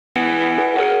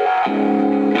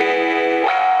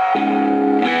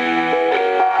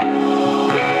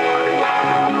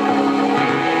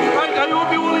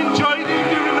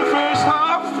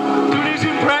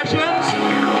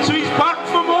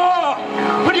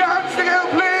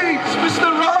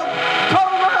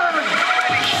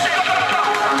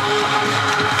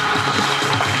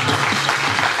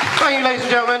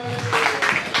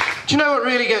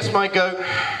is my goat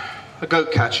a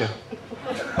goat catcher?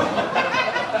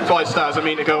 5 stars, I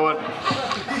mean to go on.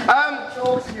 I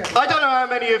don't know how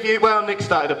many of you, well, Nick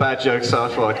started a bad joke, so I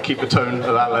thought I'd keep the tone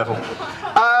at that level.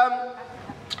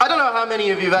 I don't know how many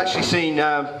of you have actually seen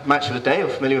Match of the Day, or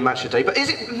familiar with Match of the Day, but is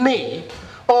it me,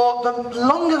 or the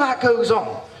longer that goes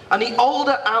on, and the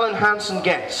older Alan Hansen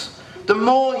gets, the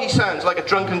more he sounds like a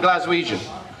drunken Glaswegian?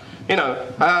 You know,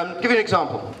 give you an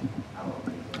example.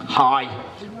 Hi,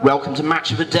 welcome to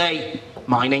Match of the Day.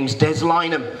 My name's Des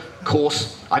Lynam. Of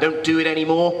course, I don't do it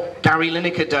anymore. Gary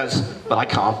Lineker does, but I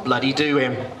can't bloody do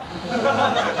him.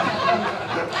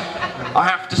 I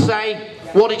have to say,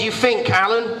 what did you think,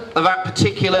 Alan, of that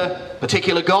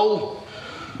particular goal?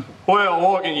 Well,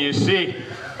 what can you see?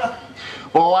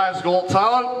 Well, lad's got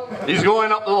talent. He's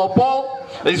going up to the ball.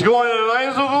 He's going to the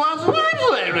lines of the last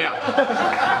area.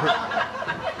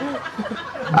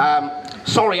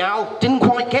 Sorry, Al, didn't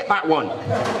quite get that one.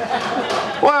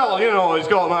 Well, you know, he's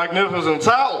got a magnificent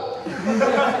talent.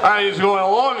 And he's going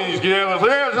along and he's getting the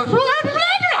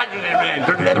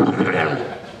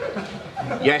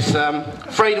Yes,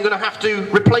 afraid I'm going to have to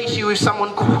replace you with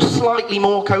someone slightly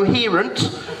more coherent.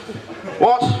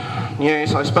 What?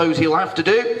 Yes, I suppose he'll have to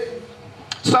do.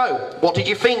 So, what did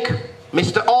you think,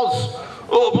 Mr. Oz?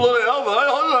 Oh, bloody hell, man, I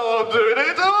don't know what I'm doing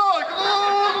here.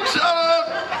 Oh, shut up.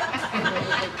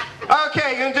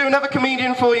 Okay, going to do another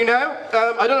comedian for you now.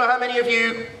 I don't know how many of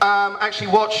you actually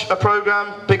watch a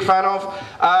programme, big fan of,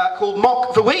 called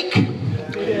Mock the Week.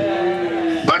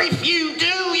 Yeah. But if you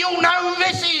do, you'll know who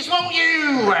this is, won't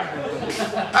you?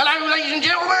 Hello, ladies and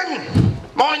gentlemen.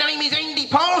 My name is Andy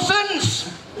Parsons.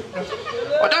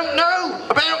 I don't know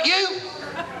about you,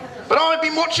 but I've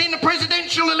been watching the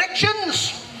presidential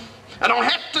elections, and I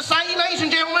have to say, ladies and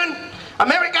gentlemen,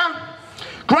 America,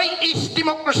 greatest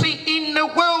democracy in the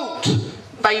world,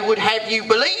 they would have you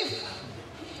believe.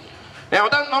 Now, I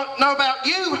don't know about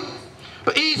you,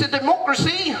 but here's a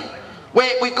democracy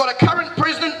where we've got a current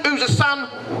president who's a son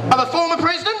of a former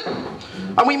president,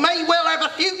 and we may well have a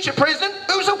future president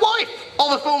who's a wife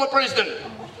of a former president.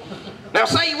 Now,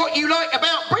 say what you like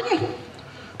about Britain,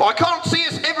 but I can't see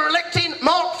us ever electing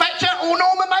Mark Thatcher or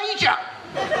Norma Major.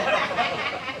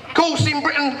 Of course, in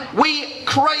Britain, we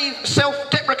crave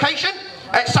self-deprecation.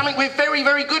 That's something we're very,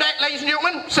 very good at, ladies and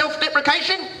gentlemen,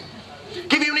 self-deprecation.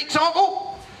 Give you an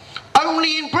example.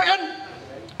 Only in Britain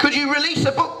could you release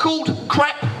a book called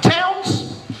Crap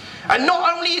Towns, and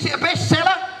not only is it a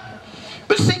bestseller,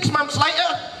 but 6 months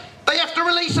later, they have to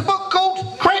release a book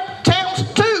called Crap Towns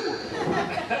 2,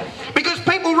 because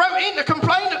people wrote in to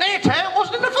complain that their town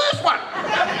wasn't in the first one.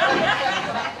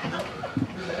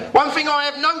 One thing I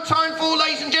have no time for,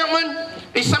 ladies and gentlemen,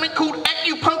 is something called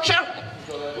acupuncture.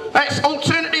 That's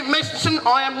alternative medicine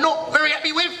I am not very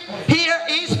happy with. Here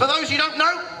is, for those who don't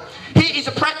know, here is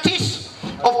a practice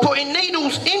of putting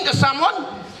needles into someone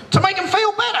to make them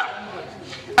feel better,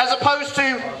 as opposed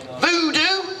to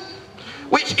voodoo,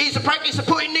 which is a practice of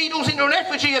putting needles into an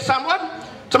effigy of someone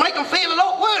to make them feel a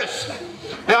lot worse.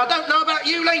 Now, I don't know about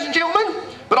you, ladies and gentlemen,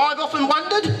 but I've often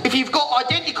wondered if you've got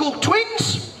identical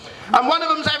twins and one of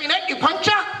them's having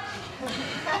acupuncture,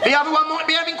 the other one might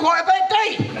be having quite a bad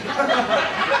day.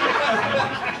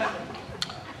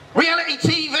 Reality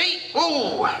TV,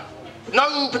 oh,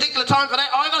 no particular time for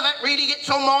that either. That really gets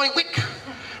on my wick.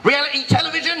 Reality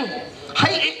television,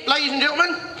 hate it, ladies and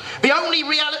gentlemen. The only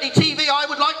reality TV I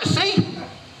would like to see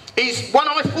is one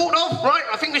I thought of, right,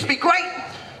 I think this would be great.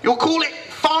 You'll call it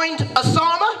Find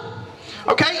Osama,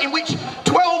 okay, in which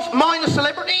 12 minor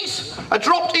celebrities are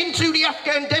dropped into the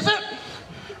Afghan desert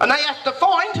and they have to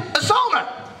find Osama.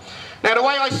 Now, the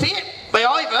way I see it, they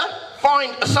either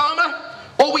find Osama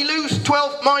or we lose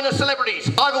 12 minor celebrities.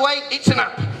 Either way, it's an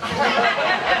up.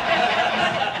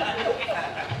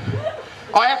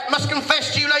 I must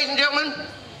confess to you, ladies and gentlemen,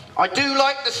 I do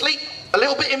like to sleep a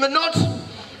little bit in the nod.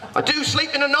 I do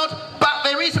sleep in a nod, but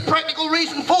there is a practical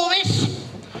reason for this.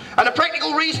 And the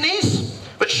practical reason is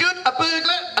that should a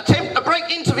burglar attempt to break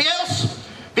into the house,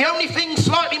 the only thing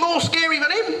slightly more scary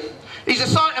than him is the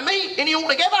sight of me in the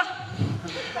altogether.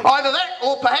 Either that,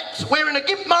 or perhaps wearing a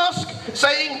gimp mask,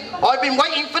 saying, I've been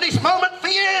waiting for this moment for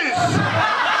years.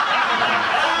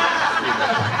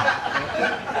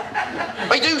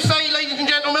 They do say, ladies and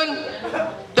gentlemen,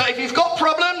 that if you've got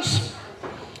problems,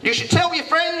 you should tell your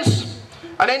friends,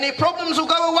 and then their problems will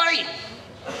go away.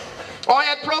 I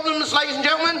had problems, ladies and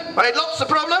gentlemen. I had lots of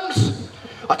problems.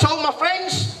 I told my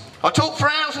friends. I talked for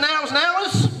hours and hours and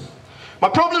hours. My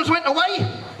problems went away.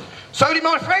 So did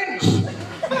my friends.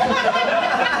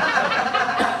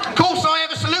 Of course, I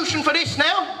have a solution for this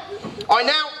now. I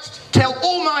now tell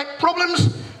all my problems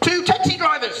to taxi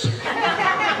drivers.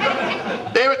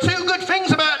 There are two good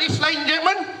things about this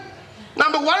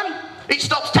one, it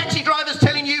stops taxi drivers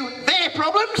telling you their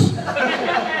problems.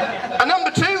 And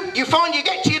number two, you find you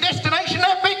get to your destination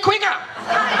that bit quicker.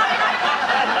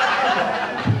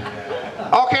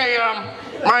 Okay,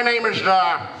 my name is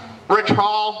Rich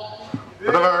Hall.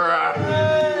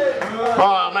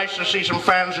 Nice to see some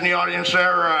fans in the audience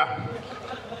there.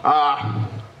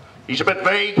 He's a bit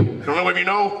vague, don't know if you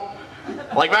know,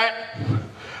 like that.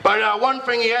 But one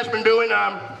thing he has been doing,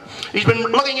 he's been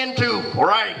looking into,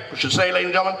 or I should say, ladies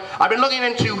and gentlemen, I've been looking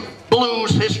into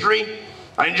blues history.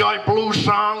 I enjoy blues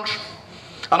songs.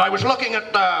 And I was looking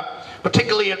at,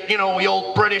 particularly at, you know, the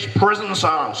old British prison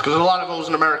songs, because there's a lot of those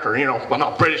in America, you know, well,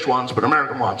 not British ones, but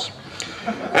American ones.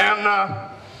 And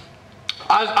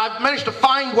I've managed to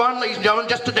find one, ladies and gentlemen,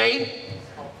 just today.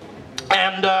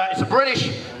 And it's a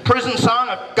British prison song.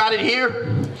 I've got it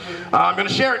here. I'm going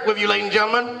to share it with you, ladies and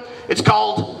gentlemen. It's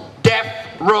called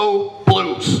Death Row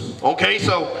Blues. Okay,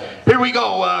 so here we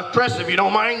go. Chris, if you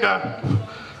don't mind,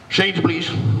 shades, please.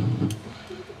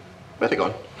 Where are they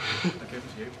gone?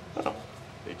 Oh,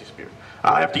 they disappeared.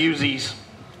 I have to use these.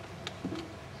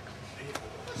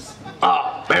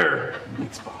 Ah, there.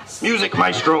 Music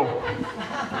maestro.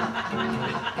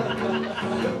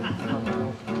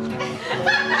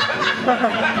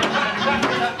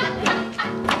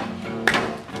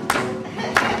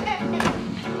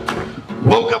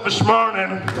 Woke up this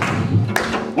morning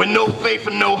with no faith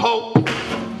and no hope.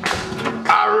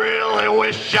 I really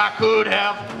wish I could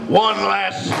have one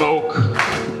last smoke.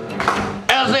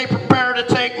 As they prepare to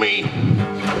take me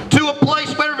to a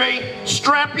place where they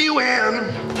strap you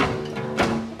in.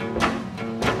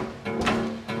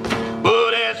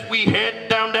 But as we head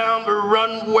down the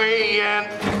runway and...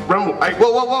 Whoa,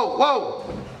 whoa, whoa, whoa!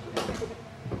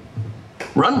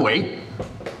 Runway?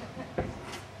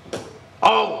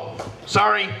 Oh,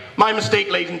 sorry, my mistake,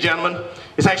 ladies and gentlemen.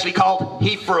 It's actually called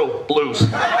Heathrow Blues.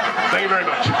 Thank you very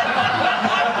much.